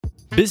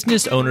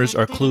Business owners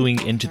are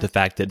cluing into the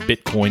fact that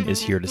Bitcoin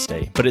is here to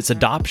stay, but its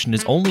adoption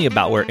is only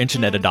about where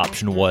internet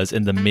adoption was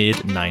in the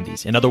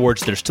mid-90s. In other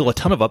words, there's still a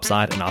ton of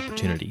upside and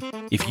opportunity.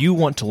 If you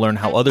want to learn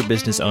how other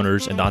business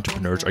owners and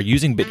entrepreneurs are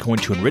using Bitcoin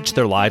to enrich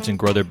their lives and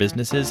grow their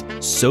businesses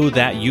so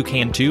that you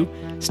can too,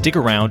 stick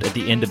around at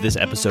the end of this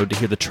episode to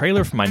hear the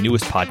trailer for my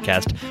newest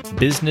podcast,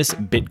 Business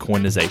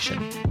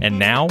Bitcoinization. And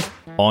now,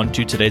 on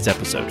to today's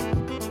episode.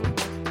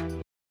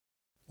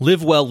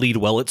 Live well, lead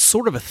well. It's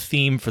sort of a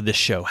theme for this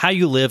show. How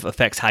you live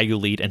affects how you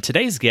lead. And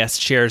today's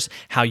guest shares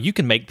how you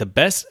can make the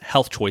best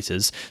health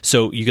choices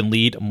so you can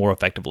lead more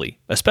effectively,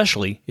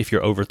 especially if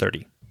you're over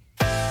 30.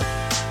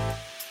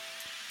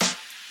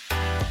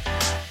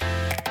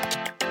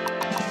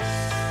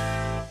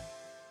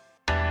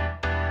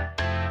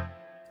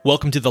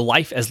 Welcome to the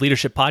Life as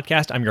Leadership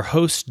podcast. I'm your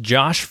host,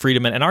 Josh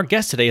Friedeman, and our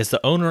guest today is the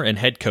owner and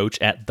head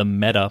coach at The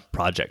Meta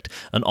Project,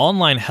 an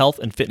online health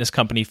and fitness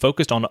company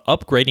focused on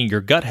upgrading your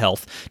gut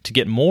health to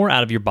get more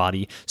out of your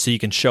body so you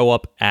can show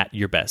up at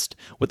your best.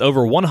 With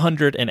over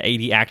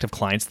 180 active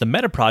clients, The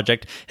Meta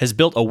Project has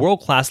built a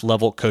world-class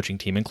level coaching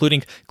team,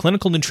 including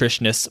clinical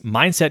nutritionists,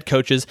 mindset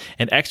coaches,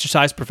 and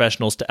exercise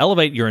professionals to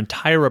elevate your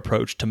entire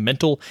approach to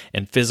mental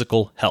and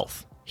physical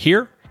health.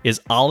 Here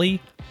is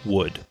Ollie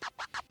Wood.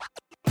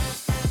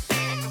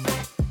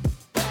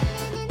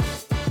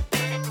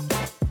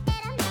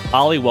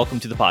 Ollie, welcome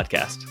to the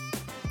podcast.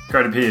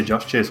 Great to be here,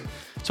 Josh. Cheers.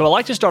 So I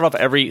like to start off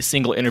every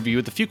single interview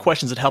with a few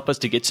questions that help us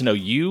to get to know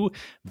you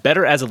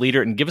better as a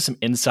leader and give us some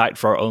insight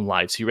for our own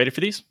lives. So you ready for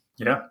these?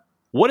 Yeah.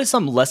 What is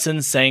some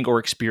lesson, saying, or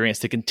experience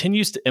that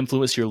continues to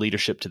influence your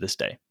leadership to this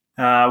day?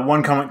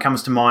 One comment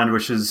comes to mind,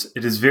 which is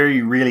it is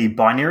very really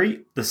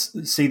binary.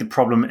 See the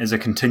problem as a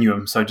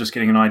continuum. So just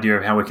getting an idea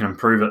of how we can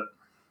improve it.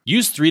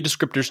 Use 3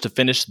 descriptors to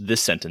finish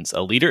this sentence.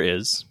 A leader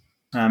is?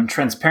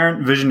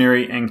 Transparent,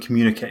 visionary, and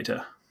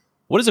communicator.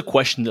 What is a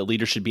question that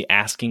leaders should be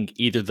asking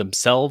either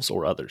themselves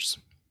or others?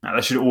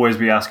 They should always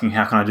be asking,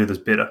 how can I do this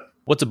better?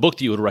 What's a book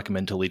that you would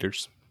recommend to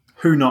leaders?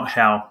 Who, Not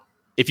How.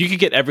 If you could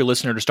get every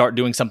listener to start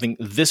doing something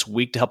this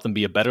week to help them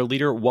be a better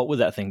leader, what would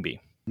that thing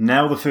be?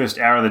 Nail the first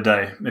hour of the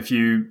day. If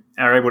you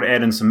are able to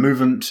add in some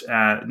movement,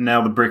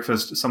 nail the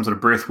breakfast, some sort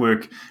of breath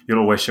work, you'll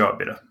always show up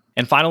better.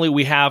 And finally,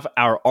 we have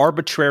our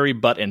arbitrary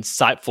but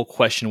insightful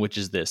question, which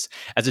is this.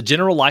 As a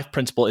general life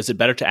principle, is it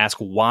better to ask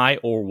why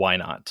or why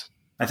not?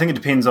 I think it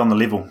depends on the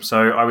level.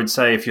 So I would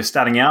say if you're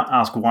starting out,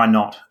 ask why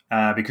not,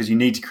 because you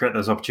need to create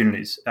those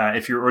opportunities.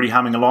 If you're already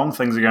humming along,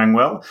 things are going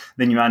well,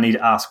 then you might need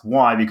to ask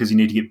why, because you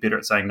need to get better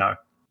at saying no.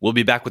 We'll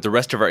be back with the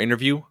rest of our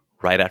interview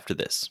right after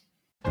this.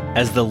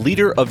 As the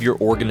leader of your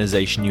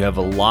organization, you have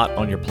a lot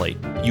on your plate.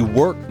 You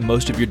work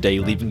most of your day,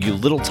 leaving you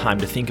little time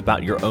to think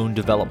about your own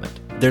development.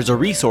 There's a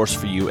resource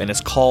for you, and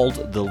it's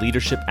called the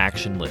Leadership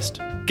Action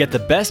List. Get the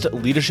best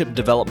leadership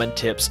development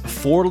tips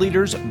for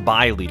leaders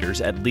by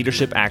leaders at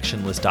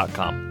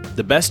leadershipactionlist.com.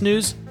 The best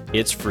news?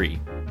 It's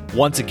free.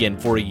 Once again,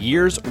 for a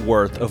year's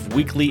worth of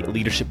weekly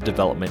leadership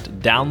development,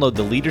 download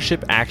the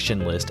Leadership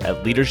Action List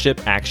at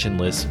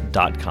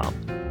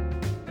leadershipactionlist.com.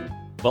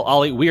 Well,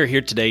 Ollie, we are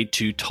here today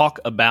to talk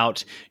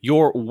about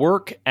your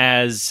work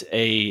as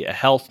a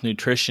health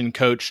nutrition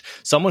coach,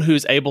 someone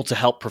who's able to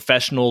help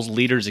professionals,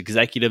 leaders,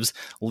 executives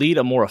lead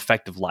a more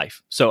effective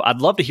life. So I'd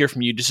love to hear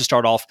from you just to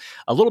start off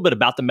a little bit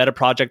about the Meta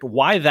Project.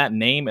 Why that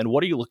name, and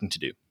what are you looking to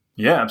do?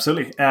 Yeah,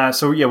 absolutely.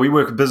 We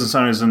work with business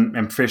owners and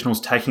professionals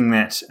taking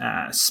that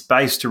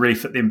space to really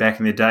fit them back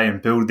in their day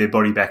and build their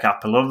body back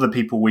up. A lot of the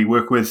people we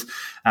work with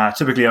are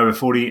typically over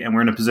 40, and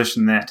we're in a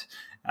position that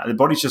the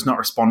body's just not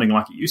responding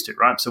like it used to,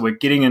 right? So we're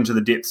getting into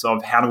the depths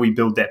of how do we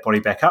build that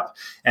body back up?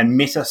 And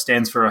Meta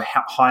stands for a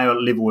higher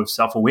level of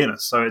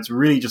self-awareness. So it's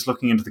really just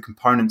looking into the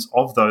components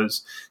of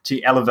those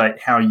to elevate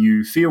how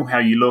you feel, how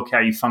you look, how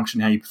you function,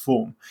 how you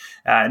perform.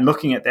 And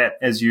looking at that,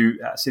 as you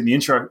said in the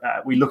intro,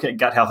 we look at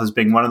gut health as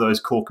being one of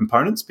those core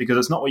components because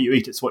it's not what you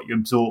eat, it's what you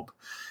absorb.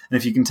 And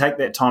if you can take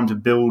that time to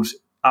build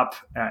up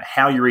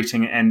how you're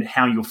eating and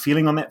how you're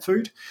feeling on that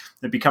food,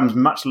 it becomes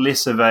much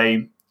less of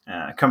a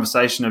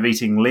conversation of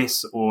eating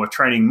less or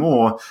training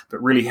more,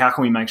 but really how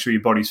can we make sure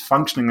your body's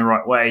functioning the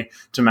right way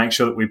to make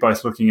sure that we're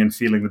both looking and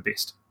feeling the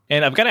best.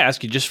 And I've got to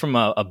ask you, just from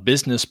a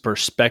business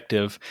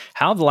perspective,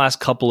 how have the last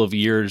couple of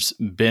years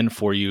been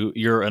for you?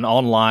 You're an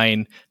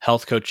online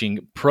health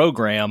coaching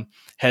program.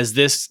 Has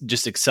this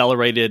just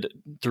accelerated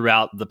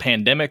throughout the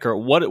pandemic, or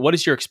what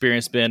has your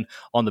experience been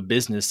on the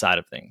business side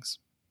of things?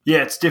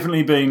 Yeah, it's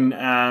definitely been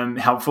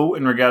helpful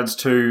in regards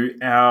to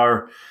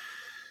our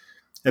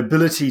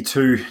ability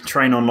to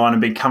train online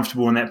and be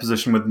comfortable in that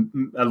position with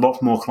a lot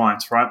more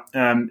clients, right?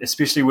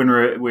 Especially when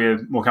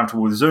we're more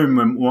comfortable with Zoom,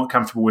 we're more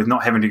comfortable with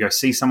not having to go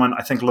see someone.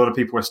 I think a lot of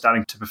people are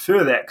starting to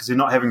prefer that because they're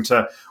not having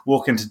to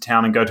walk into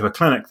town and go to a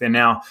clinic. They're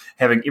now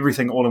having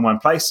everything all in one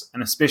place.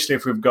 And especially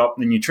if we've got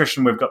the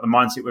nutrition, we've got the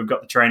mindset, we've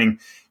got the training,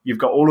 you've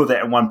got all of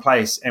that in one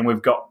place, and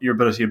we've got your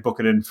ability to book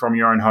it in from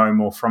your own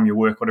home or from your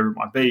work, whatever it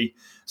might be.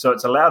 So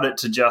it's allowed it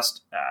to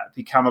just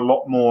become a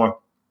lot more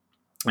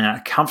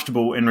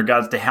comfortable in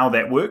regards to how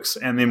that works.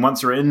 And then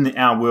once they're in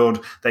our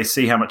world, they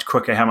see how much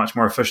quicker, how much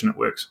more efficient it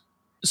works.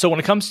 So when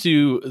it comes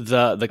to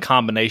the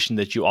combination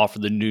that you offer,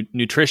 the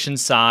nutrition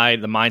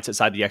side, the mindset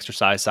side, the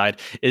exercise side,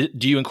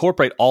 do you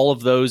incorporate all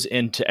of those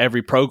into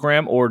every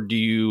program, or do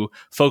you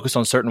focus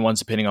on certain ones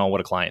depending on what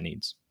a client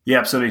needs? Yeah,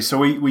 absolutely. So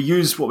we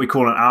use what we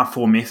call an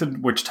R4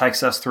 method, which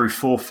takes us through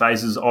 4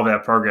 phases of our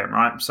program,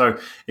 right? So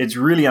it's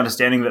really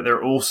understanding that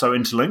they're all so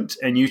interlinked,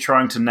 and you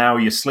trying to nail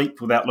your sleep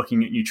without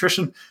looking at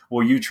nutrition,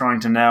 or you trying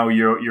to nail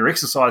your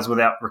exercise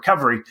without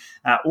recovery,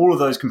 all of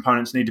those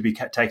components need to be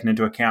taken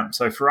into account.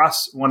 So for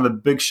us, one of the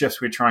big shifts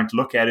we're trying to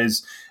look at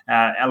is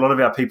a lot of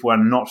our people are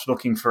not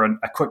looking for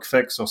a quick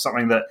fix or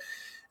something that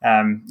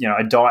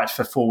a diet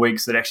for 4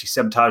 weeks that actually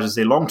sabotages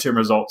their long-term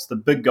results. The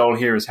big goal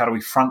here is how do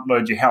we front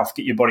load your health,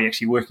 get your body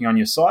actually working on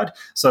your side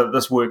so that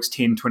this works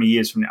 10, 20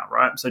 years from now,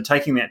 right? So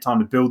taking that time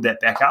to build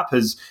that back up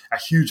is a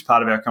huge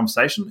part of our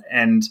conversation,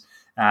 and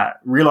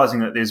realizing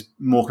that there's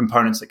more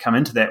components that come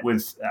into that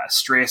with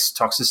stress,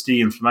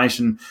 toxicity,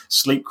 inflammation,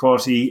 sleep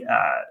quality,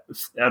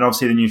 and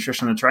obviously the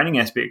nutrition and the training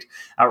aspect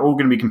are all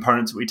going to be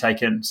components that we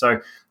take in. So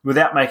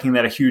without making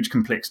that a huge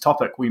complex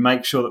topic, we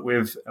make sure that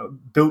we've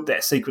built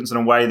that sequence in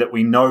a way that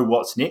we know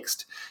what's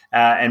next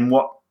and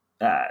what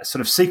sort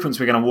of sequence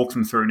we're going to walk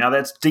them through. Now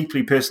that's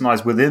deeply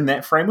personalized within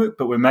that framework,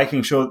 but we're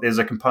making sure that there's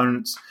a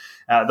components,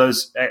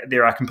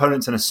 there are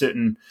components in a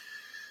certain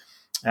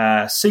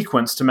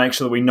sequence to make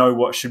sure that we know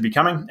what should be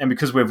coming. And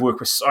because we've worked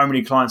with so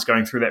many clients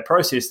going through that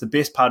process, the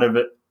best part of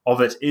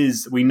it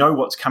is we know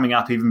what's coming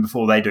up even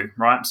before they do,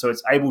 right? So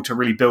it's able to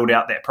really build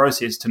out that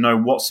process to know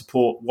what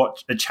support,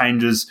 what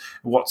changes,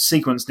 what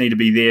sequence need to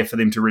be there for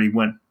them to really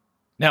win.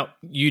 Now,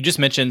 you just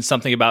mentioned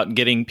something about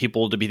getting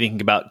people to be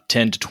thinking about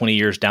 10 to 20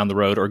 years down the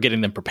road, or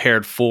getting them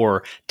prepared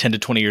for 10 to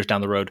 20 years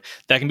down the road.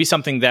 That can be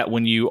something that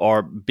when you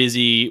are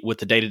busy with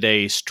the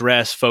day-to-day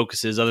stress,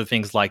 focuses, other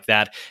things like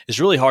that, it's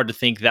really hard to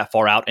think that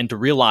far out and to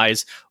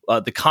realize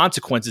the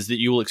consequences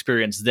that you will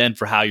experience then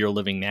for how you're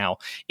living now.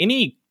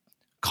 Any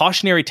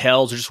cautionary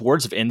tales or just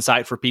words of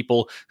insight for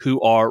people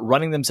who are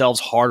running themselves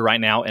hard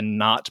right now and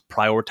not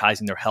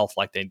prioritizing their health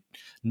like they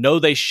know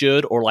they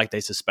should or like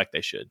they suspect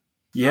they should?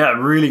 Yeah,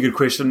 really good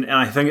question. And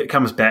I think it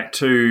comes back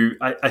to,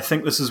 I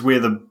think this is where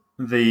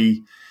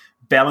the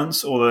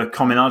balance or the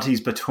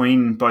commonalities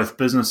between both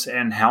business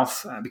and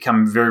health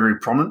become very, very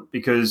prominent.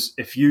 Because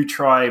if you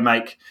try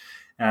make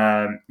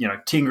 10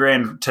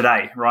 grand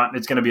today, right,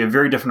 it's going to be a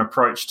very different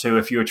approach to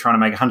if you were trying to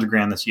make 100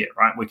 grand this year,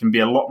 right? We can be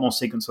a lot more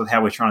sequenced with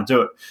how we're trying to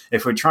do it.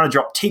 If we're trying to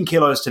drop 10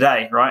 kilos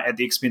today, right, at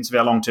the expense of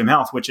our long-term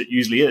health, which it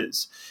usually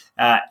is,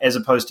 as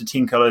opposed to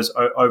 10 kilos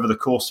over the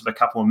course of a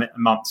couple of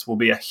months will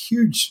be a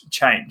huge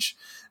change.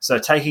 So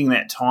taking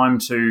that time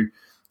to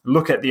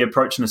look at the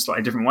approach in a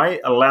slightly different way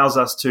allows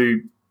us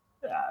to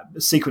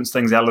sequence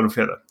things out a little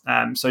further.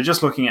 So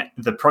just looking at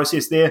the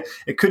process there,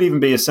 it could even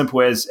be as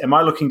simple as, am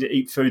I looking to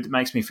eat food that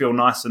makes me feel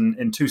nice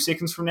in 2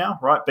 seconds from now,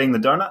 right, being the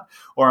donut?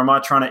 Or am I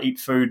trying to eat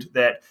food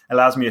that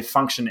allows me to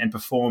function and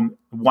perform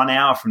 1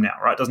 hour from now,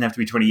 right? It doesn't have to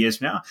be 20 years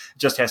from now. It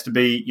just has to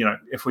be,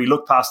 if we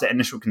look past that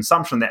initial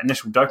consumption, that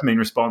initial dopamine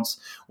response,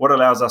 what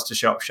allows us to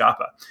show up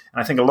sharper?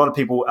 And I think a lot of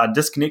people are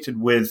disconnected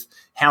with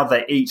how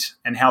they eat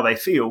and how they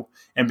feel,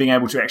 and being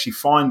able to actually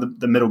find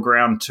the middle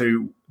ground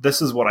to,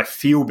 this is what I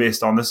feel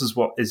best on, this is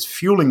what is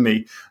fueling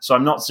me. So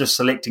I'm not just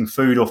selecting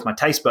food off my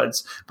taste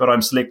buds, but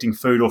I'm selecting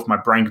food off my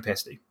brain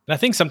capacity. And I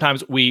think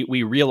sometimes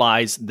we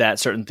realize that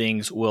certain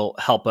things will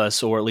help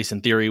us, or at least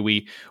in theory,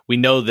 we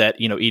know that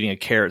eating a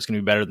carrot is going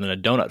to be better than a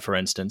donut, for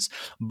instance.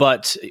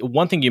 But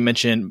one thing you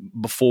mentioned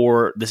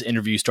before this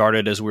interview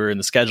started, as we were in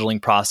the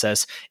scheduling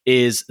process,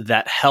 is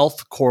that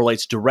health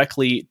correlates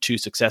directly to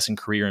success in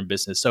career and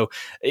business. So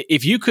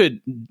if you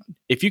could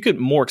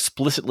more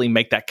explicitly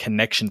make that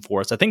connection for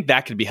us, I think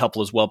that could be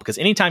helpful as well, because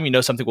anytime you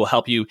know something will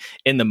help you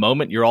in the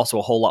moment, you're also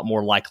a whole lot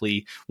more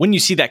likely, when you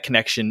see that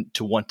connection,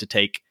 to want to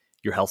take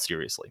your health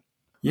seriously.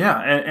 Yeah,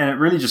 and it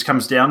really just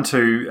comes down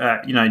to,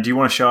 do you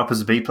want to show up as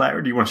a B player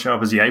or do you want to show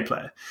up as the A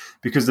player?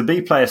 Because the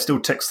B player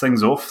still ticks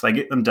things off. They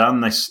get them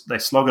done. They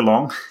slog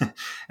along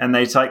and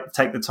they take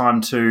the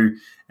time to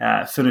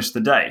finish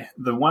the day.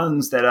 The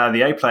ones that are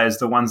the A players,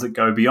 the ones that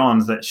go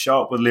beyond, that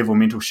show up with level of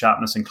mental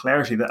sharpness and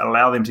clarity that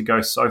allow them to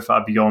go so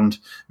far beyond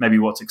maybe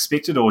what's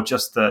expected or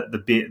just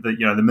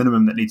the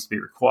minimum that needs to be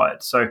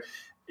required. So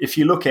if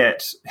you look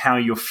at how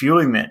you're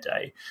fueling that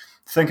day,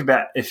 think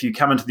about if you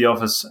come into the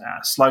office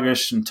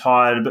sluggish and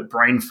tired, a bit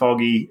brain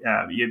foggy,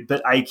 you're a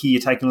bit achy,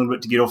 you're taking a little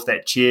bit to get off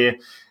that chair.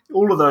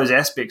 All of those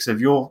aspects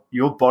of your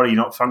body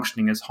not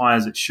functioning as high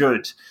as it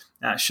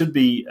should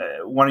be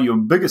one of your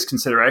biggest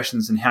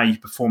considerations in how you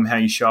perform, how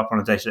you show up on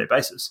a day-to-day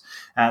basis.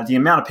 The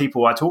amount of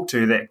people I talk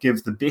to that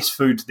give the best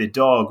food to their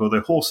dog or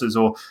their horses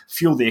or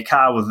fuel their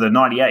car with the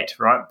 98,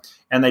 right?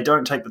 And they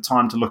don't take the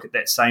time to look at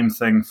that same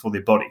thing for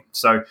their body.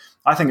 So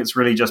I think it's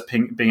really just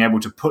being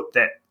able to put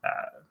that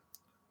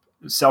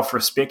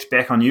self-respect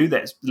back on you,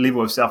 that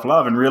level of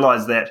self-love, and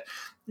realize that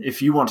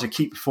if you want to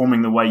keep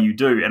performing the way you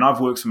do, and I've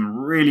worked some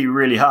really,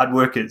 really hard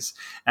workers,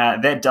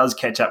 that does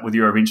catch up with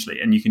you eventually.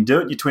 And you can do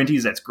it in your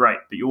 20s, that's great,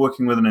 but you're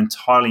working with an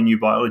entirely new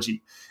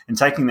biology. And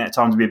taking that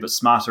time to be a bit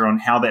smarter on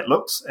how that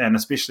looks, and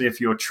especially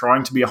if you're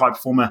trying to be a high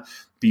performer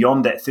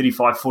beyond that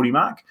 35, 40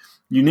 mark,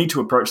 you need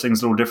to approach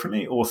things a little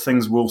differently, or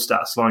things will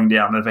start slowing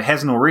down. And if it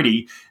hasn't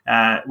already,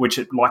 which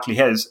it likely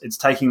has, it's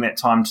taking that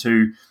time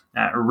to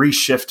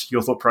reshift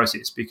your thought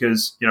process,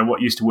 because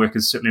what used to work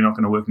is certainly not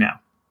going to work now.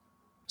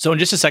 So in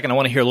just a second, I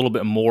want to hear a little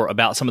bit more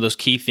about some of those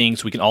key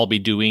things we can all be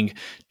doing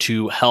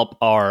to help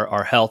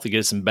our health, to get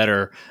us in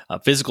better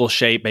physical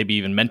shape, maybe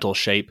even mental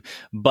shape.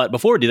 But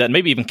before we do that,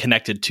 maybe even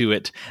connected to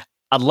it,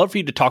 I'd love for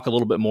you to talk a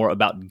little bit more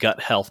about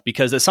gut health,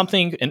 because it's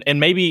something, and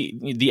maybe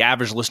the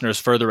average listener is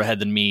further ahead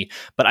than me,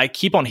 but I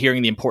keep on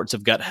hearing the importance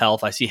of gut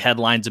health. I see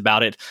headlines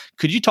about it.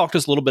 Could you talk to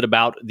us a little bit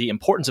about the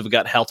importance of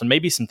gut health and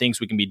maybe some things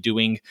we can be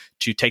doing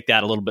to take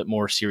that a little bit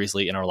more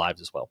seriously in our lives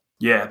as well?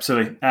 Yeah,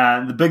 absolutely.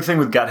 The big thing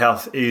with gut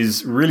health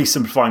is really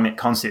simplifying that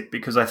concept,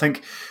 because I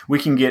think we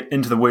can get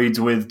into the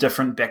weeds with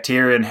different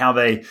bacteria and how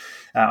they,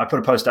 I put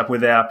a post up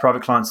with our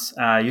private clients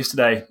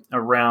yesterday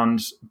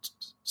around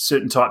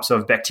certain types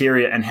of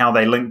bacteria and how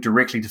they link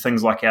directly to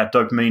things like our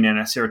dopamine and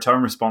our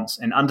serotonin response,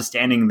 and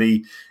understanding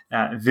the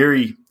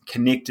very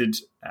connected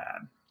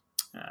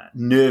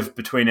nerve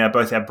between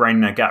both our brain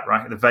and our gut,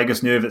 right? The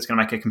vagus nerve, that's going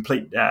to make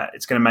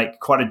it's going to make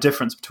quite a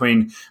difference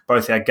between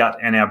both our gut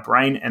and our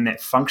brain and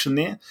that function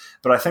there.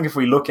 But I think if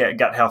we look at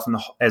gut health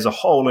as a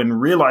whole and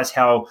realize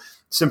how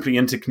simply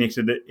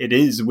interconnected it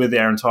is with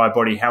our entire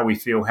body, how we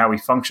feel, how we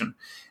function,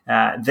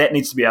 that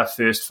needs to be our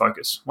first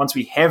focus. Once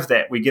we have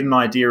that, we get an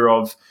idea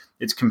of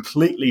it's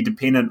completely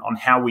dependent on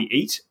how we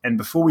eat. And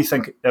before we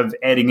think of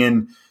adding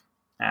in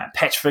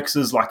patch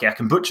fixes like our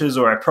kombuchas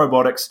or our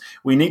probiotics,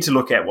 we need to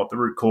look at what the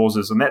root cause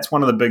is. And that's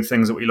one of the big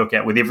things that we look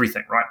at with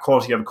everything, right?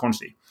 Quality over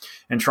quantity.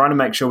 And trying to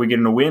make sure we get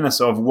an awareness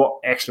of what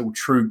actual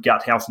true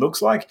gut health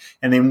looks like,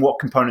 and then what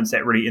components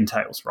that really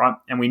entails, right?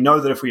 And we know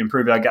that if we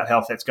improve our gut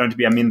health, that's going to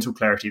be our mental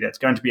clarity. That's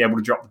going to be able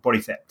to drop the body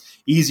fat,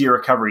 easier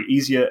recovery,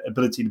 easier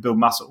ability to build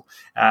muscle.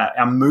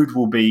 Our mood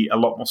will be a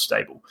lot more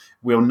stable.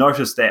 We'll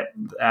notice that,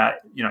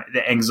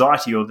 the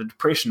anxiety or the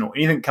depression or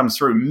anything that comes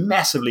through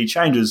massively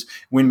changes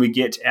when we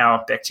get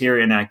our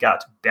bacteria in our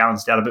gut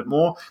balanced out a bit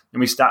more, and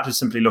we start to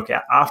simply look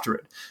out after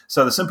it.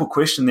 So the simple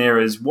question there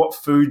is, what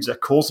foods are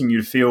causing you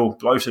to feel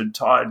bloated,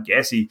 tired,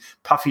 gassy,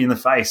 puffy in the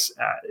face,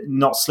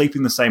 not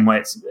sleeping the same way,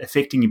 it's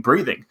affecting your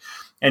breathing?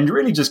 And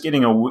really just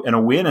getting an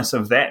awareness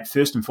of that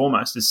first and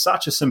foremost is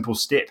such a simple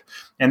step.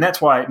 And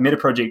that's why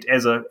MetaProject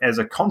as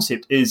a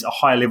concept is a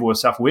higher level of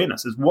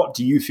self-awareness, is what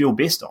do you feel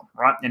best on,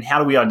 right? And how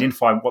do we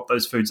identify what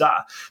those foods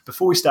are?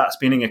 Before we start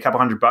spending a couple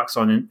 $100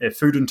 on a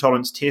food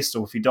intolerance test,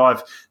 or if you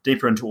dive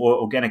deeper into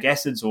organic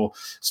acids or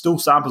stool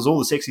samples, all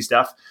the sexy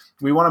stuff,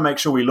 we want to make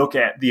sure we look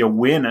at the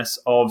awareness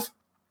of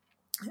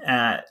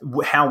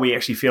how we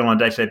actually feel on a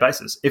day-to-day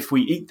basis. If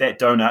we eat that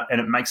donut and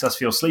it makes us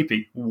feel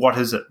sleepy, what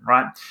is it,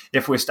 right?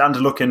 If we're starting to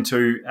look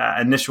into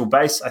initial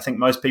base, I think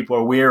most people are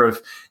aware of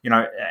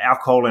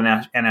alcohol and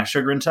our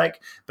sugar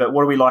intake, but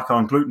what do we like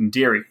on gluten,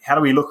 dairy? How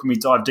do we look when we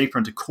dive deeper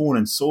into corn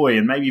and soy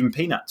and maybe even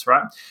peanuts,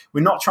 right?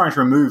 We're not trying to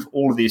remove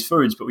all of these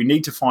foods, but we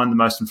need to find the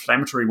most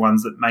inflammatory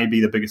ones that may be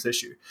the biggest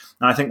issue.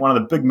 And I think one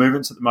of the big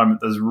movements at the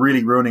moment that's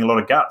really ruining a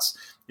lot of guts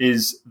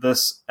is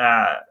this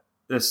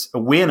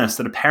awareness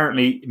that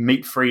apparently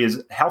meat-free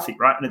is healthy,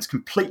 right? And it's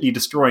completely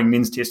destroying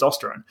men's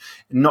testosterone,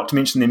 not to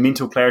mention their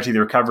mental clarity,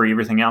 their recovery,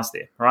 everything else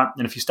there, right?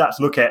 And if you start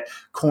to look at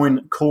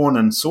corn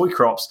and soy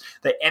crops,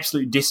 they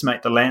absolutely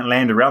decimate the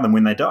land around them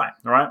when they die,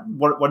 all right?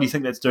 What do you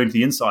think that's doing to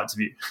the insides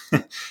of you?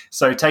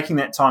 So taking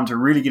that time to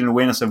really get an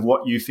awareness of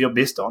what you feel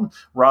best on,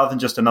 rather than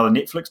just another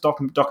Netflix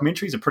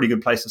documentary, is a pretty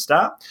good place to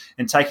start.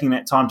 And taking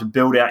that time to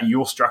build out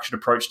your structured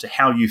approach to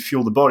how you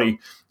fuel the body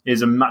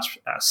is a much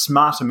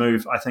smarter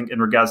move, I think, in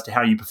regards to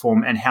how you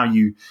perform and how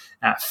you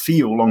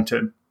feel long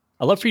term.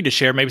 I'd love for you to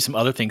share maybe some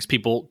other things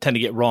people tend to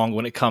get wrong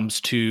when it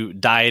comes to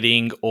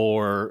dieting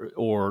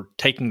or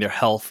taking their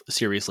health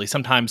seriously.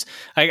 Sometimes,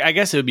 I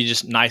guess it would be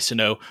just nice to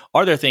know,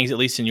 are there things, at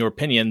least in your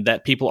opinion,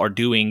 that people are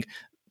doing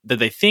that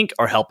they think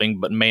are helping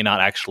but may not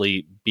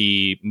actually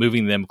be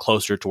moving them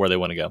closer to where they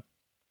want to go?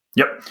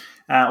 Yep.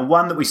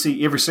 One that we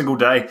see every single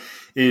day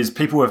is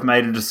people who have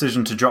made a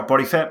decision to drop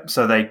body fat,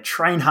 so they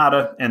train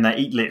harder and they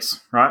eat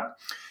less, right?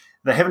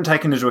 They haven't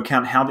taken into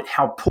account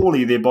how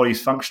poorly their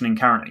body's functioning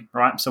currently,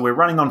 right? So we're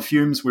running on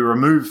fumes. We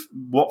remove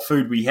what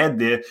food we had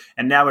there,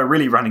 and now we're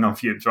really running on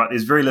fumes, right?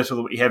 There's very little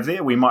that we have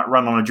there. We might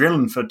run on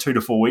adrenaline for 2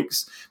 to 4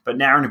 weeks, but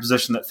now we're in a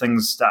position that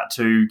things start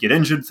to get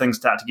injured, things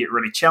start to get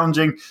really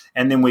challenging,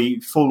 and then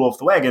we fall off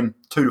the wagon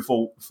 2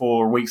 to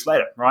 4 weeks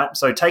later, right?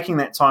 So taking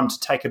that time to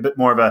take a bit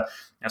more of a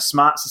a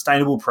smart,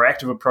 sustainable,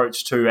 proactive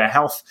approach to our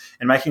health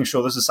and making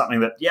sure this is something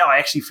that, I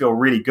actually feel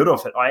really good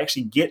off it. I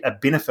actually get a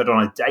benefit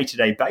on a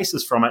day-to-day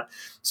basis from it.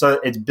 So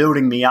it's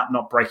building me up,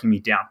 not breaking me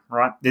down,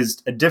 right?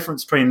 There's a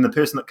difference between the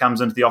person that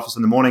comes into the office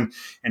in the morning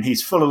and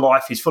he's full of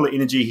life, he's full of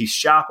energy, he's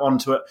sharp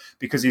onto it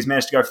because he's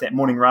managed to go for that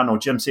morning run or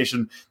gym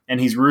session and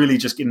he's really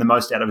just getting the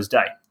most out of his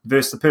day,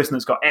 versus the person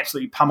that's got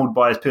absolutely pummeled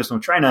by his personal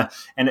trainer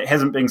and it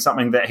hasn't been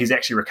something that he's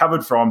actually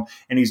recovered from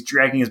and he's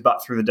dragging his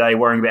butt through the day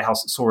worrying about how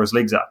sore his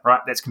legs are,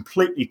 right? That's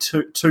completely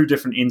two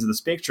different ends of the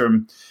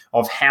spectrum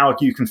of how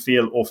you can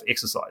feel off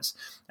exercise.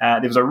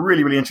 There was a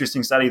really, really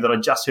interesting study that I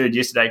just heard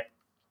yesterday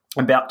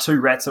about two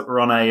rats that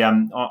were on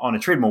a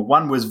treadmill.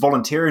 One was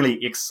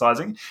voluntarily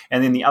exercising,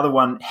 and then the other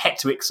one had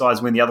to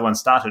exercise when the other one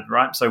started,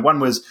 right? So one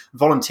was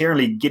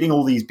voluntarily getting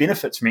all these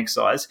benefits from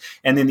exercise,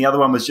 and then the other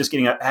one was just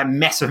getting a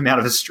massive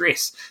amount of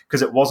stress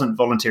because it wasn't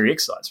voluntary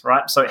exercise,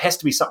 right? So it has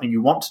to be something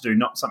you want to do,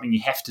 not something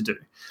you have to do.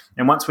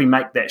 And once we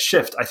make that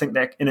shift, I think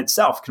that in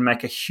itself can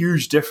make a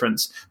huge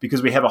difference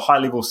because we have a high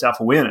level of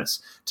self-awareness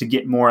to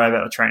get more out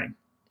of our training.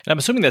 And I'm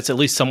assuming that's at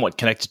least somewhat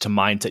connected to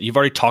mindset. You've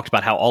already talked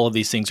about how all of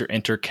these things are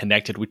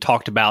interconnected. We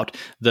talked about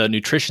the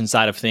nutrition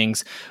side of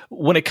things.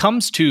 When it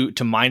comes to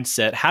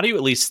mindset, how do you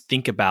at least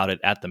think about it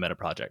at the Meta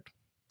Project?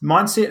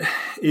 Mindset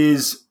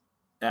is,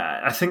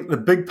 I think, the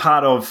big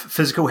part of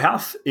physical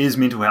health is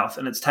mental health.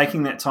 And it's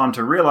taking that time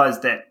to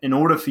realize that in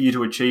order for you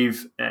to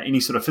achieve any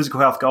sort of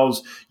physical health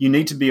goals, you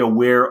need to be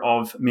aware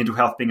of mental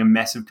health being a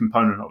massive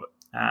component of it.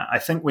 I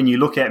think when you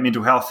look at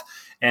mental health,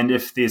 and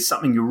if there's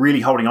something you're really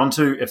holding on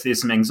to, if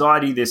there's some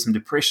anxiety, there's some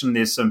depression,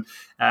 there's some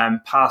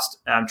past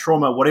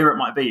trauma, whatever it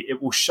might be,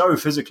 it will show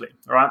physically,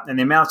 all right? And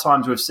the amount of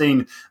times we've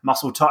seen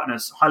muscle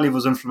tightness, high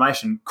levels of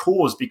inflammation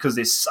caused because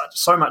there's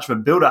so much of a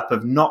buildup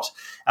of not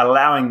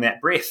allowing that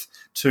breath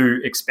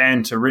to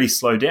expand, to really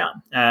slow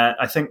down.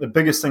 I think the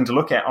biggest thing to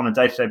look at on a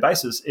day-to-day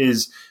basis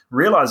is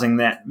realizing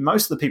that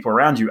most of the people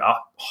around you are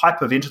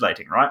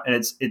hyperventilating, right? And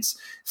it's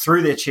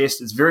through their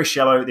chest, it's very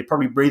shallow, they're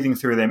probably breathing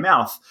through their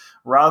mouth,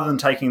 rather than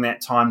taking that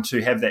time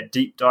to have that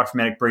deep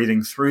diaphragmatic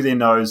breathing through their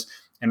nose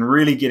and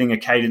really getting a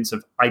cadence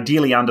of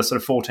ideally under sort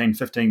of 14,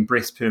 15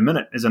 breaths per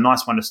minute is a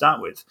nice one to start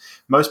with.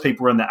 Most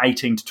people are in the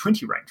 18 to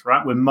 20 range,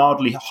 right? We're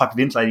mildly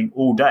hyperventilating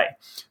all day.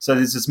 So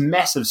there's this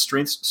massive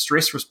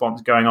stress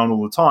response going on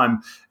all the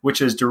time,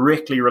 which is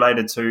directly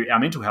related to our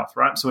mental health,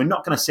 right? So we're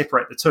not going to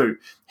separate the two.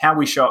 How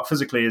we show up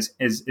physically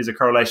is a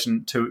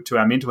correlation to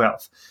our mental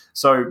health.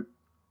 So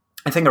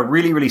I think a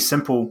really, really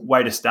simple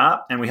way to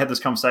start, and we had this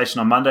conversation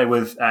on Monday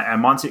with our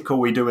mindset call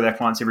we do with our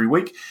clients every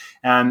week,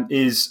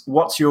 is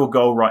what's your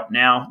goal right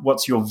now?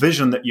 What's your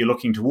vision that you're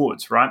looking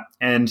towards, right?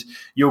 And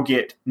you'll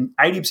get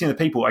 80% of the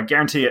people, I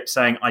guarantee it,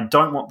 saying, I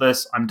don't want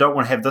this, I don't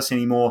want to have this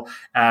anymore,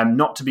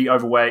 not to be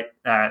overweight,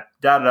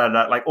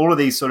 like all of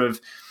these sort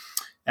of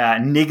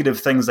negative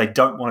things they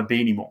don't want to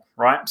be anymore,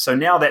 right? So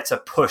now that's a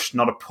push,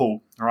 not a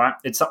pull, right?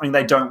 It's something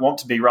they don't want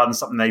to be rather than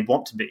something they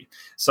want to be.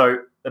 So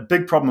the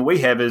big problem we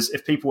have is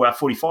if people are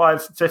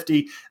 45,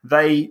 50,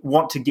 they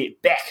want to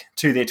get back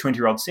to their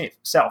 20-year-old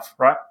self,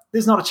 right?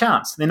 There's not a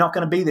chance. They're not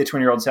going to be their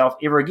 20-year-old self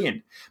ever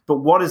again. But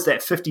what does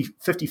that 50,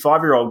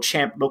 55-year-old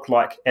champ look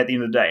like at the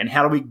end of the day? And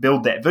how do we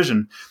build that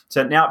vision?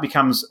 So now it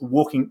becomes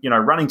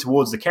running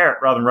towards the carrot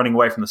rather than running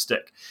away from the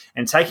stick.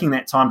 And taking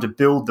that time to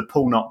build the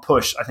pull, not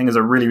push, I think is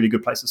a really, really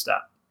good place to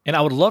start. And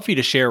I would love for you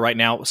to share right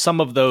now some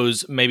of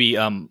those maybe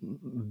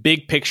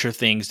big picture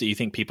things that you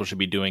think people should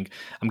be doing.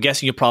 I'm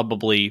guessing you'll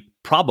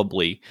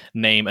probably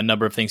name a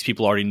number of things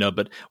people already know,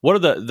 but what are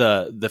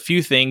the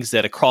few things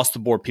that across the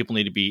board people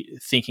need to be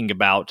thinking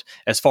about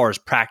as far as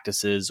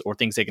practices or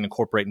things they can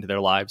incorporate into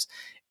their lives?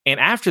 And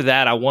after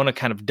that, I want to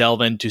kind of delve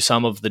into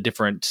some of the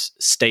different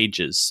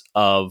stages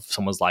of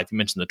someone's life. You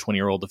mentioned the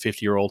 20-year-old, the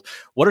 50-year-old.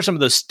 What are some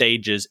of those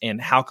stages and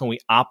how can we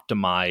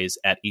optimize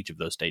at each of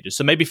those stages?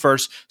 So maybe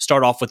first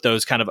start off with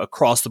those kind of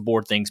across the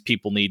board things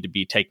people need to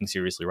be taking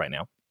seriously right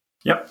now.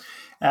 Yep.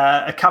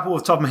 A couple off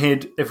the top of my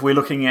head, if we're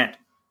looking at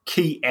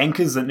key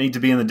anchors that need to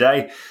be in the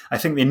day, I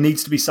think there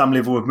needs to be some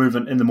level of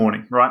movement in the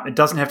morning, right? It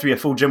doesn't have to be a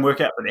full gym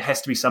workout, but there has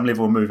to be some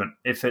level of movement.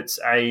 If it's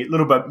a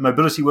little bit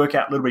mobility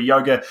workout, a little bit of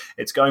yoga,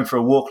 it's going for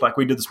a walk like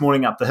we did this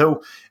morning up the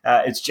hill,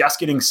 it's just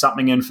getting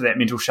something in for that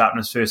mental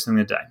sharpness first thing in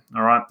the day,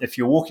 all right? If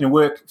you're walking to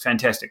work,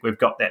 fantastic, we've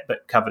got that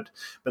bit covered.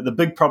 But the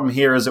big problem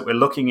here is that we're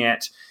looking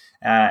at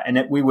and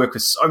that we work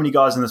with so many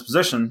guys in this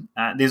position,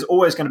 there's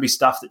always going to be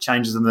stuff that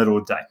changes in the middle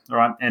of the day, all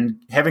right? And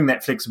having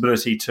that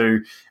flexibility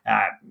to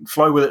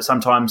flow with it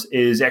sometimes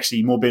is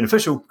actually more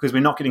beneficial because we're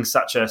not getting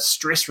such a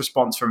stress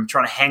response from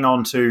trying to hang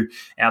on to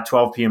our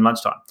 12 p.m.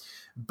 lunchtime.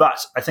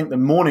 But I think the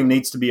morning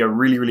needs to be a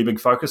really, really big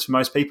focus for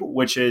most people,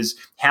 which is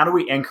how do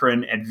we anchor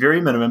in at very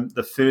minimum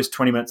the first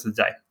 20 minutes of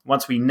the day?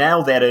 Once we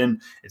nail that in,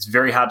 it's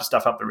very hard to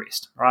stuff up the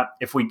rest, right?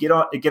 If we get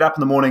up in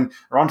the morning,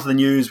 we're onto the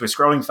news, we're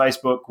scrolling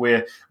Facebook,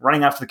 we're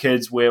running after the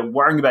kids, we're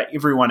worrying about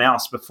everyone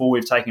else before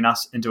we've taken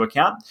us into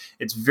account,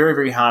 it's very,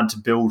 very hard to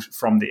build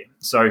from there.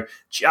 So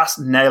just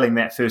nailing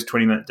that first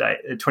 20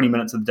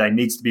 minutes of the day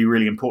needs to be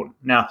really important.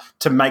 Now,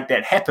 to make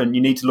that happen,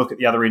 you need to look at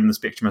the other end of the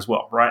spectrum as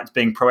well, right? It's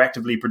being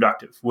proactively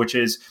productive, which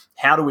is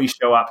how do we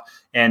show up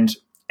and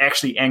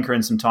actually anchor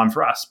in some time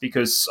for us?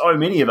 Because so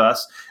many of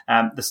us,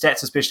 the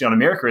stats, especially on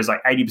America, is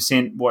like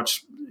 80%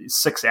 watch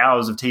 6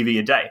 hours of TV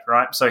a day,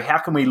 right? So how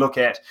can we look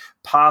at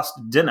past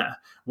dinner?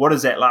 What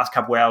does that last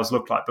couple of hours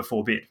look like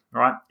before bed,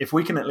 right? If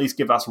we can at least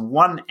give us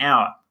 1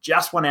 hour,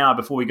 just 1 hour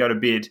before we go to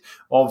bed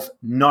of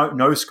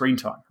no screen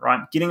time,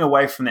 right? Getting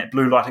away from that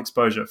blue light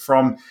exposure,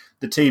 from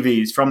the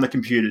TVs, from the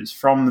computers,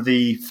 from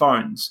the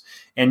phones,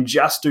 and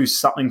just do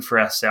something for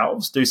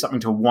ourselves, do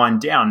something to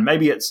wind down.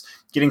 Maybe it's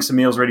getting some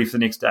meals ready for the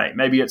next day.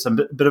 Maybe it's a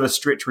bit of a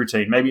stretch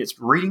routine. Maybe it's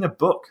reading a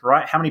book,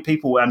 right? How many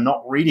people are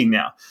not reading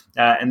now?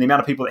 And the amount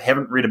of people that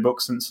haven't read a book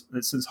since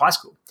high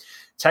school.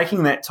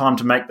 Taking that time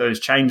to make those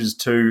changes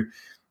to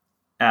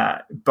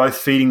both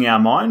feeding our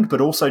mind,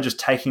 but also just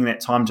taking that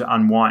time to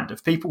unwind.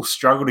 If people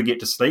struggle to get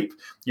to sleep,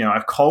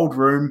 a cold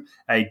room,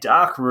 a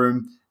dark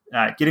room,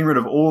 getting rid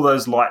of all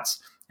those lights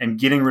and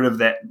getting rid of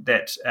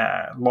that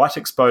light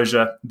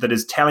exposure that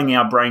is telling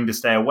our brain to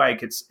stay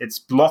awake, it's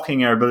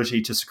blocking our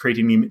ability to secrete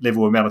any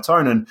level of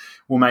melatonin,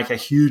 will make a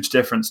huge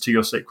difference to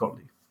your sleep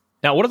quality.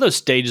 Now, what are those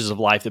stages of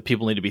life that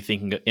people need to be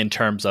thinking in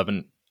terms of,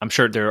 and I'm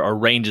sure there are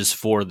ranges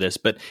for this,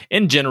 but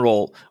in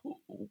general,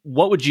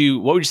 what would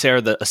you say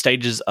are the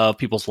stages of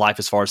people's life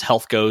as far as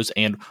health goes,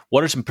 and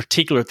what are some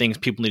particular things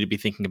people need to be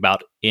thinking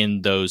about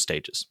in those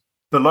stages?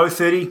 Below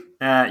 30,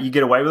 you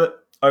get away with it.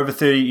 Over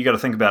 30, you got to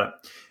think about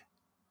it.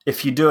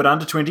 If you do it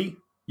under 20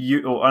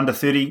 or under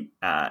 30,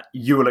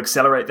 you will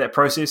accelerate that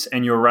process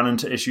and you'll run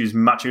into issues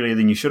much earlier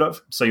than you should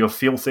have. So you'll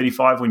feel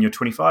 35 when you're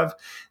 25.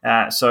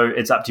 So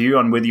it's up to you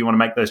on whether you want to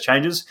make those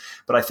changes.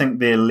 But I think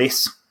they're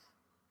less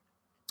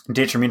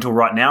detrimental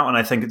right now, and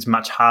I think it's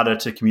much harder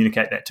to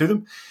communicate that to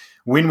them.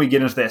 When we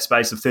get into that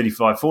space of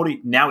 35,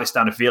 40, now we're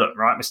starting to feel it,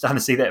 right? We're starting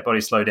to see that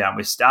body slow down.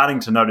 We're starting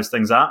to notice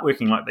things aren't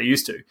working like they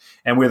used to.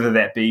 And whether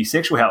that be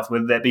sexual health,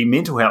 whether that be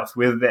mental health,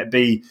 whether that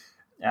be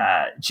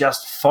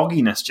just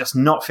fogginess, just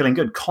not feeling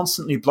good,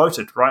 constantly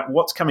bloated, right?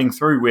 What's coming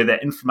through where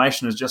that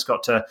inflammation has just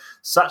got to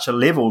such a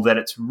level that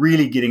it's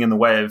really getting in the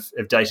way of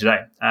day to day.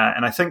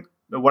 And I think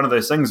one of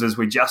those things is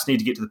we just need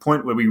to get to the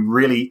point where we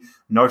really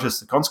notice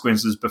the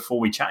consequences before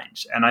we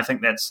change. And I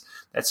think that's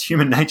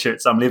human nature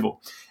at some level.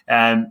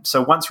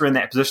 So once we're in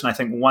that position, I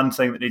think one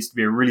thing that needs to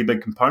be a really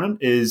big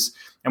component is,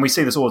 and we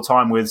see this all the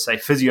time with, say,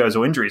 physios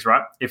or injuries,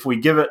 right? If we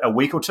give it a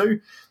week or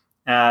two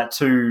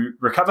to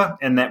recover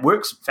and that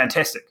works,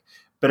 fantastic.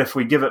 But if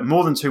we give it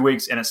more than 2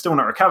 weeks and it's still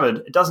not recovered,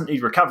 it doesn't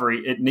need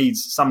recovery, it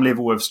needs some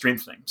level of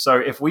strengthening. So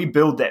if we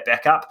build that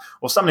back up,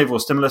 or some level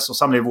of stimulus, or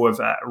some level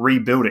of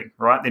rebuilding,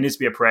 right, there needs to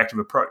be a proactive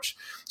approach.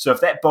 So if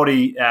that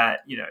body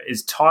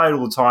is tired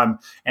all the time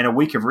and a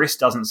week of rest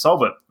doesn't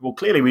solve it, well,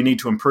 clearly we need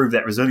to improve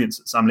that resilience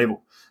at some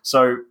level.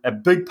 So a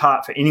big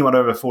part for anyone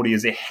over 40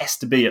 is there has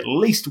to be at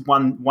least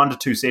one to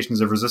two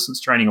sessions of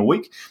resistance training a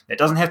week. That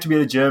doesn't have to be at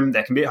the gym,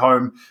 that can be at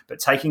home, but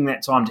taking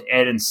that time to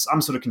add in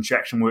some sort of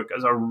contraction work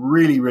goes a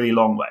really, really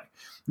long way.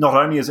 Not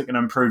only is it going to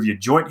improve your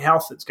joint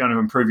health, it's going to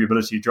improve your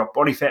ability to drop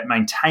body fat,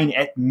 maintain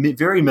at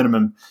very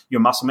minimum your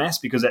muscle mass,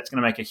 because that's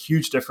going to make a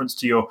huge difference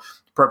to your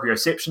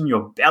proprioception,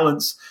 your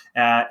balance,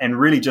 and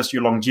really just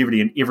your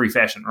longevity in every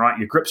fashion, right?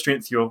 Your grip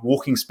strength, your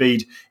walking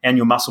speed, and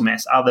your muscle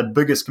mass are the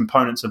biggest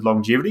components of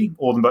longevity,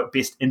 or the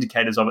best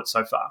indicators of it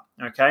so far,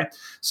 okay?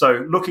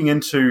 So looking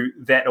into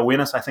that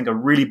awareness, I think a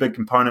really big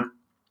component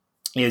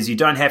is you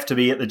don't have to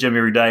be at the gym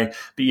every day,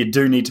 but you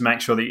do need to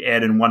make sure that you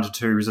add in 1 to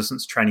 2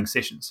 resistance training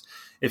sessions.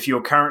 If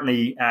you're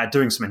currently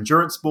doing some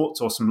endurance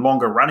sports or some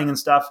longer running and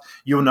stuff,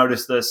 you'll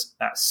notice this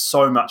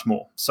so much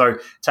more. So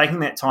taking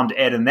that time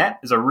to add in that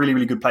is a really,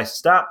 really good place to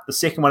start. The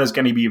second one is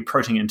going to be your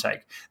protein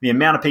intake. The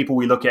amount of people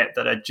we look at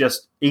that are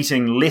just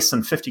eating less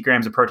than 50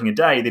 grams of protein a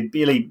day, they're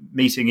barely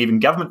meeting even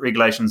government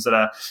regulations that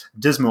are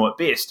dismal at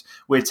best.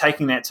 We're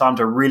taking that time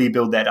to really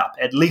build that up.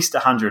 At least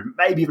 100,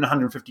 maybe even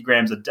 150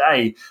 grams a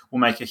day will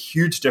make a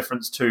huge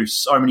difference to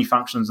so many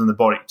functions in the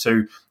body,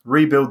 to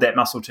rebuild that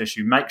muscle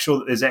tissue, make sure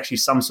that there's actually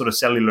some sort of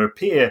cellular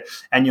repair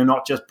and you're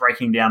not just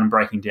breaking down.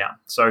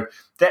 So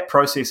that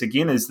process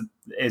again is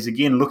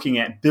looking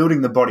at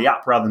building the body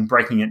up rather than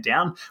breaking it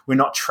down. We're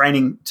not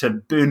training to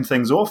burn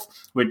things off,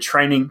 we're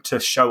training to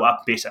show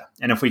up better.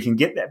 And if we can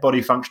get that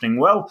body functioning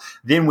well,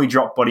 then we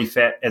drop body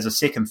fat as a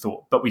second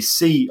thought. But we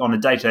see on a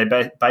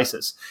day-to-day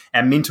basis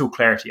our mental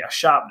clarity, our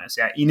sharpness,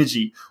 our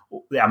energy,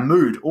 our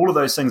mood, all of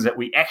those things that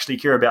we actually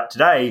care about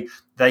today,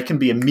 they can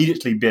be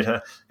immediately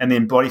better, and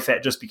then body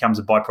fat just becomes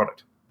a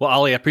byproduct. Well,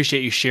 Ali, I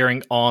appreciate you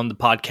sharing on the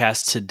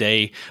podcast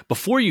today.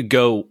 Before you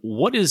go,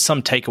 what is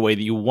some takeaway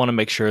that you want to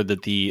make sure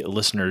that the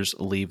listeners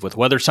leave with,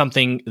 whether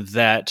something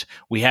that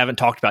we haven't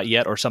talked about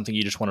yet or something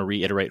you just want to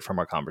reiterate from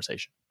our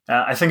conversation?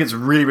 I think it's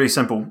really, really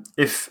simple.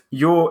 If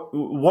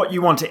what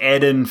you want to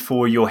add in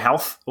for your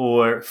health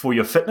or for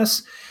your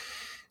fitness,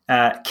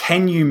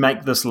 can you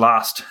make this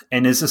last?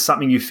 And is this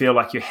something you feel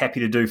like you're happy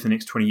to do for the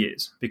next 20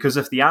 years? Because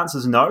if the answer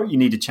is no, you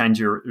need to change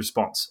your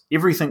response.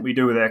 Everything we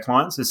do with our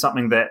clients is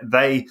something that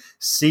they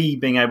see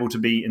being able to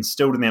be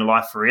instilled in their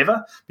life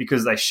forever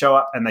because they show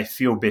up and they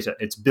feel better.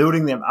 It's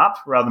building them up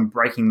rather than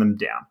breaking them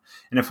down.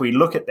 And if we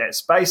look at that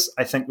space,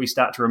 I think we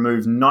start to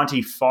remove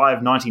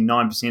 95,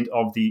 99%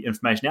 of the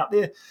information out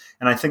there.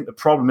 And I think the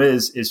problem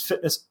is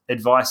fitness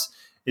advice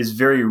is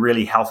very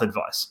rarely health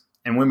advice.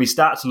 And when we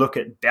start to look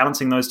at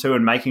balancing those two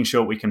and making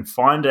sure we can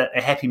find a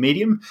happy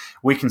medium,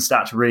 we can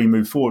start to really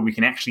move forward. We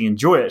can actually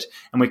enjoy it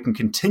and we can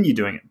continue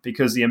doing it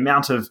because the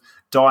amount of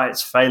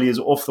diets, failures,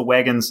 off the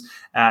wagons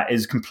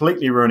is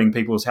completely ruining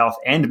people's health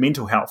and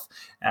mental health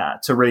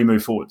to really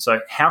move forward. So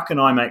how can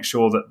I make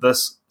sure that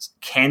this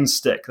can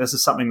stick? This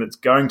is something that's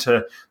going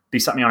to be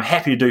something I'm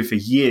happy to do for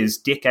years,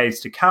 decades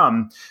to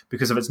come,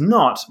 because if it's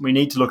not, we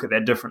need to look at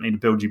that differently to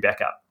build you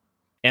back up.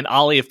 And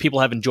Ali, if people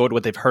have enjoyed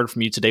what they've heard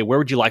from you today, where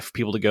would you like for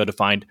people to go to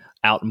find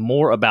out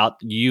more about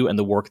you and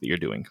the work that you're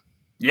doing?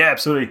 Yeah,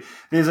 absolutely.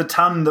 There's a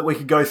ton that we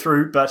could go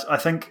through, but I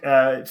think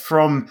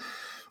from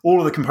all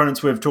of the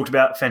components we've talked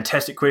about,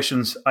 fantastic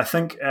questions. I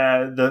think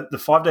the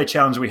 5-day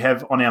challenge we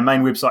have on our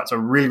main website is a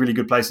really, really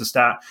good place to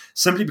start,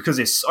 simply because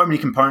there's so many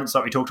components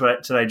like we talked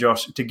about today,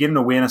 Josh, to get an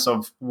awareness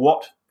of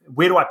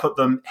where do I put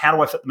them? How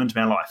do I fit them into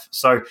my life?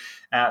 So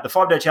the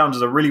 5-day challenge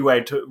is a really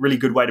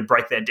good way to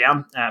break that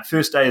down.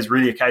 First day is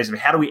really a case of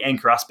how do we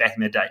anchor us back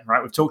in the day,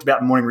 right? We've talked about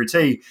the morning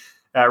routine,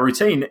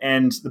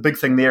 and the big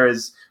thing there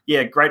is,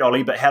 yeah, great,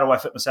 Ollie, but how do I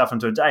fit myself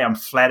into a day? I'm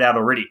flat out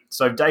already.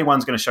 So day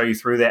one's going to show you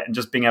through that and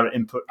just being able to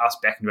input us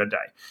back into a day.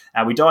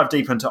 We dive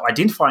deep into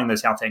identifying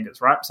those health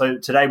anchors, right? So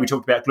today we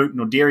talked about gluten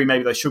or dairy,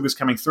 maybe those sugars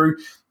coming through,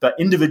 but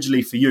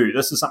individually for you,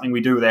 this is something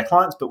we do with our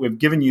clients, but we've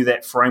given you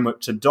that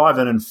framework to dive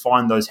in and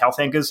find those health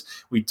anchors.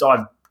 We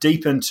dive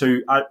deep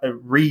into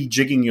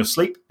rejigging your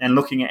sleep and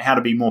looking at how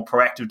to be more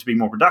proactive to be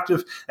more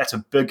productive. That's a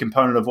big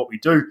component of what we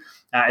do,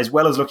 as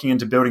well as looking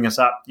into building us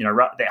up,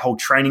 that whole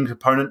training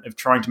component of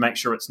trying to make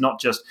sure it's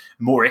not just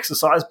more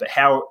exercise, but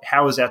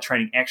how is our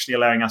training actually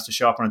allowing us to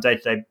show up on a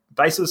day-to-day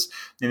basis.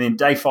 And then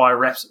day 5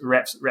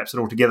 wraps it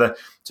all together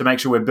to make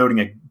sure we're building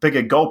a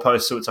bigger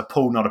goalpost so it's a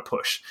pull, not a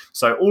push.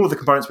 So all of the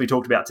components we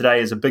talked about today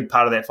is a big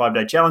part of that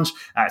 5-day challenge.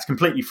 It's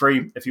completely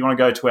free. If you want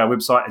to go to our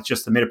website, it's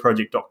just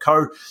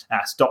themetaproject.co.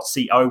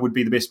 .co would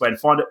be the best way to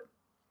find it.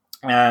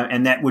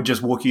 And that would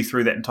just walk you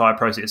through that entire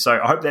process. So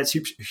I hope that's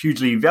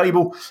hugely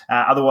valuable.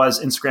 Otherwise,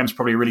 Instagram's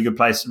probably a really good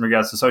place in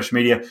regards to social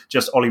media,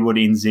 just Hollywood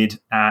NZ,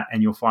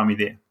 and you'll find me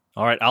there.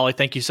 All right, Ali,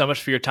 thank you so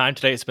much for your time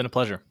today. It's been a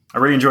pleasure. I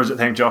really enjoyed it.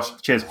 Thanks, Josh.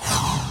 Cheers.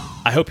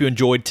 I hope you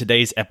enjoyed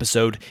today's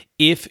episode.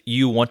 If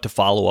you want to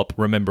follow up,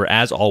 remember,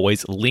 as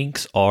always,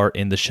 links are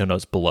in the show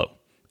notes below.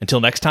 Until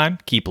next time,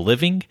 keep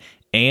living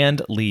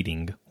and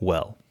leading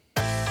well.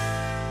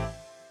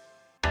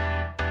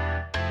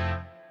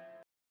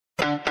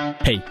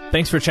 Hey,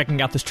 thanks for checking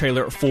out this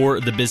trailer for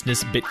the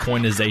Business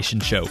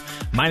Bitcoinization Show.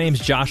 My name's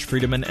Josh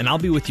Friedemann, and I'll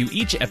be with you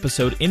each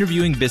episode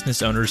interviewing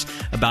business owners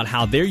about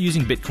how they're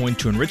using Bitcoin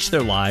to enrich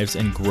their lives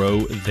and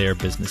grow their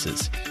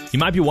businesses. You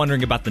might be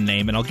wondering about the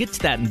name, and I'll get to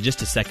that in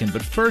just a second,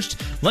 but first,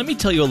 let me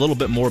tell you a little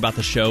bit more about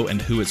the show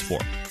and who it's for.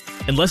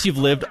 Unless you've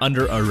lived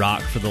under a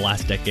rock for the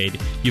last decade,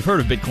 you've heard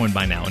of Bitcoin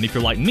by now. And if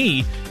you're like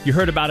me, you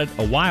heard about it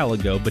a while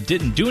ago, but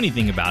didn't do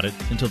anything about it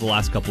until the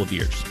last couple of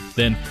years.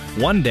 Then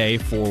one day,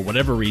 for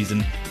whatever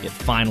reason, it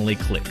finally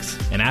clicks.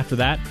 And after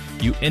that,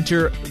 you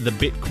enter the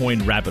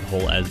Bitcoin rabbit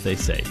hole, as they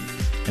say.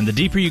 And the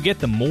deeper you get,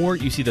 the more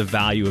you see the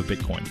value of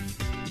Bitcoin.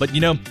 But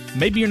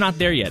maybe you're not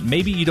there yet.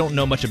 Maybe you don't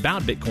know much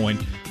about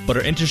Bitcoin, but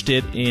are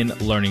interested in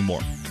learning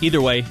more.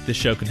 Either way, this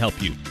show can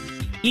help you.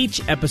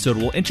 Each episode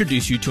will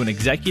introduce you to an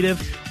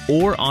executive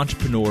or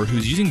entrepreneur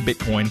who's using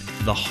Bitcoin,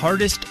 the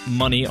hardest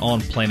money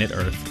on planet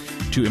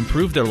Earth, to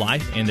improve their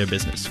life and their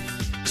business.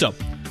 So,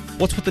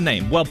 what's with the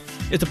name? Well,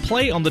 it's a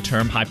play on the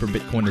term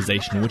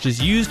hyper-Bitcoinization, which is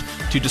used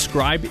to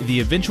describe the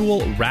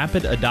eventual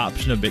rapid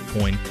adoption of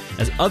Bitcoin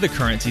as other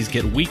currencies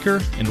get weaker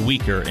and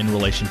weaker in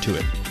relation to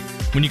it.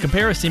 When you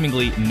compare a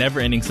seemingly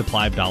never-ending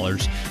supply of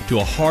dollars to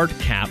a hard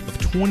cap of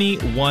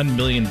 21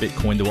 million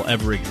Bitcoin that will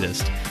ever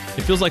exist,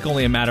 it feels like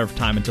only a matter of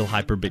time until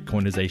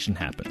hyper-Bitcoinization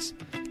happens.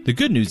 The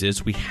good news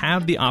is we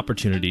have the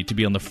opportunity to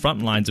be on the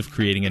front lines of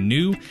creating a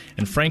new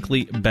and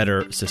frankly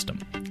better system.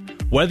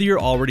 Whether you're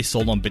already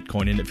sold on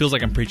Bitcoin and it feels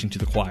like I'm preaching to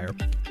the choir,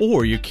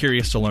 or you're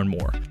curious to learn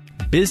more,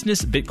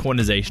 Business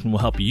Bitcoinization will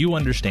help you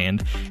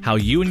understand how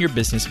you and your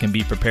business can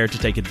be prepared to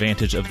take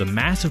advantage of the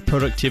massive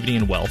productivity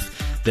and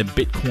wealth that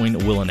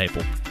Bitcoin will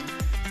enable.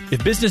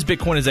 If Business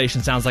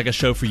Bitcoinization sounds like a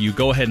show for you,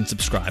 go ahead and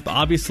subscribe.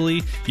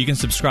 Obviously, you can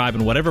subscribe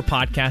in whatever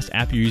podcast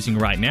app you're using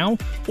right now,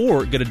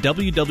 or go to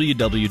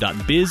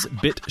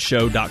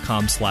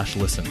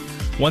www.bizbitshow.com/listen.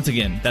 Once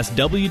again, that's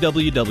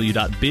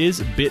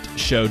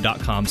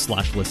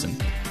www.bizbitshow.com/listen.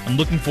 I'm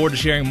looking forward to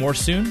sharing more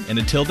soon, and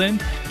until then,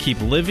 keep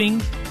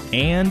living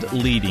and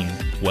leading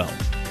well.